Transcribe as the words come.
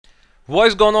What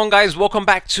is going on, guys? Welcome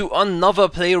back to another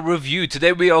player review.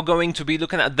 Today we are going to be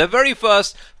looking at the very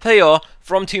first player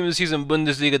from Team of the Season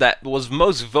Bundesliga that was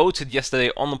most voted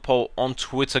yesterday on the poll on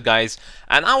Twitter, guys.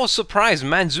 And I was surprised.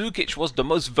 Mandzukic was the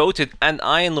most voted and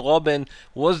Bayern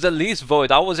was the least voted.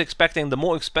 I was expecting the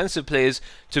more expensive players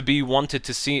to be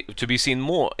be seen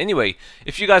more. Anyway,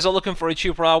 if you guys are looking for a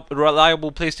cheap,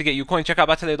 reliable place to get your coin, check out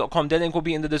battle.com. The link will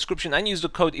be in the description, and use the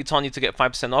code ITANI to get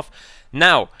 5% off.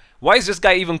 Now, why is this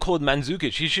guy even called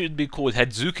Mandzukic? He should be called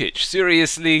Headzukic.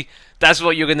 Seriously, that's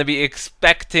what you're going to be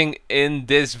expecting in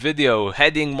this video.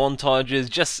 Heading montages,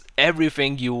 just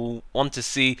everything you want to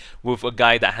see with a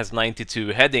guy that has 92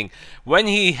 heading. When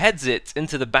he heads it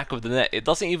into the back of the net, it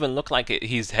doesn't even look like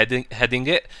he's heading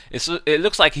it. It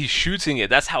looks like he's shooting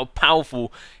it. That's how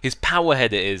powerful his power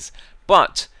header is.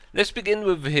 But let's begin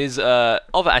with his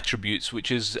other attributes, which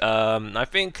is, I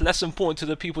think, less important to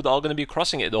the people that are going to be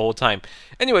crossing it the whole time.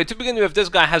 Anyway, to begin with, this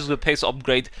guy has the pace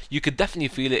upgrade. You could definitely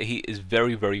feel it. He is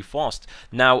very, very fast.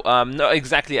 Now, not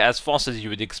exactly as fast as you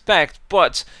would expect,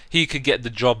 but he could get the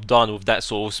job done with that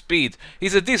sort of speed.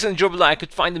 He's a decent dribbler. I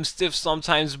could find him stiff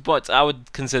sometimes, but I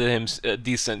would consider him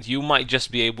decent. You might just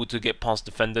be able to get past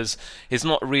defenders. He's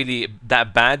not really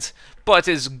that bad, but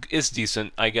it's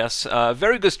decent, I guess.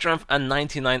 Very good strength and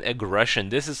 99 aggression.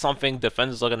 This is something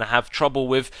defenders are going to have trouble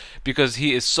with because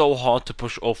he is so hard to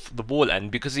push off the ball, and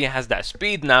because he has that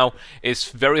speed now,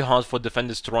 it's very hard for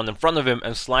defenders to run in front of him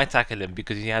and slide tackle him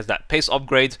because he has that pace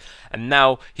upgrade, and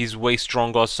now he's way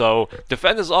stronger, so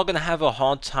defenders are going to have a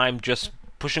hard time just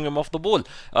pushing him off the ball.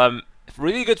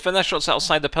 Really good finesse shots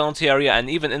outside the penalty area,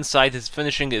 and even inside, his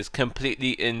finishing is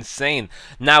completely insane.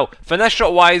 Now, finesse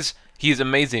shot wise, he is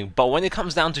amazing, but when it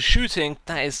comes down to shooting,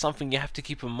 that is something you have to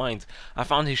keep in mind. I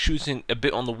found his shooting a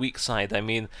bit on the weak side. I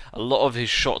mean, a lot of his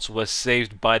shots were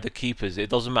saved by the keepers. It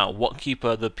doesn't matter what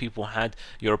keeper the people had,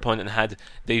 your opponent had,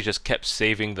 they just kept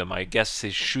saving them. I guess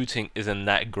his shooting isn't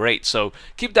that great, so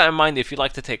keep that in mind if you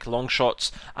like to take long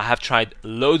shots. I have tried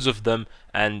loads of them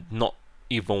and not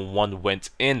even one went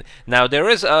in. Now, there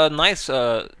is a nice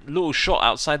little shot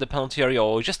outside the penalty area,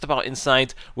 or just about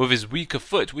inside, with his weaker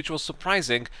foot, which was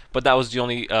surprising, but that was the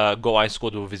only goal I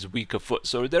scored with his weaker foot.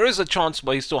 So there is a chance,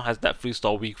 but he still has that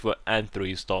 3-star weak foot and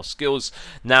 3-star skills.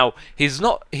 Now, he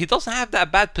doesn't have that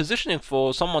bad positioning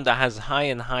for someone that has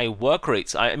high work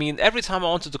rates. I mean, every time I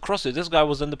wanted to cross it, this guy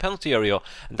was in the penalty area,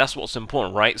 and that's what's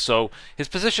important, right? So his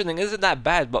positioning isn't that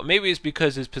bad, but maybe it's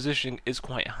because his positioning is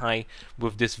quite high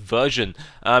with this version.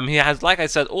 He has, like I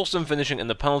said, awesome finishing in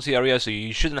the penalty area, so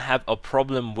you shouldn't have a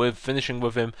problem with finishing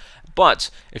with him. But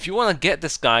if you want to get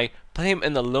this guy, play him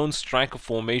in the lone striker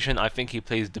formation. I think he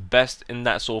plays the best in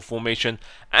that sort of formation,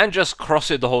 and just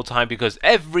cross it the whole time, because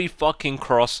every fucking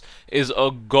cross is a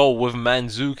goal with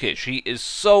Mandzukic. He is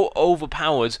so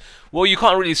overpowered. Well, you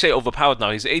can't really say overpowered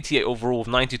now. He's 88 overall with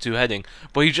 92 heading,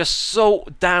 but he's just so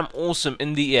damn awesome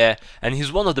in the air, and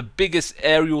he's one of the biggest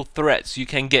aerial threats you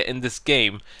can get in this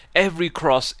game. Every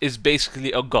cross is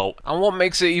basically a goal, and what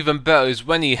makes it even better is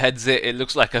when he heads it, it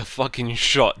looks like a fucking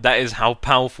shot. That is how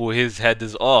powerful his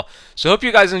headers are. So hope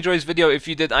you guys enjoyed this video. If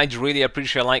you did, I'd really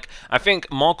appreciate a like. I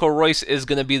think Marco Reus is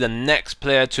going to be the next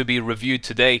player to be reviewed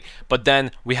today, but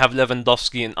then we have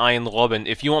Lewandowski and Bayern.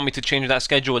 If you want me to change that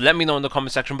schedule, let me know in the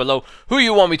comment section below who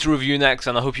you want me to review next,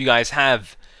 and I hope you guys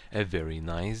have a very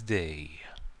nice day.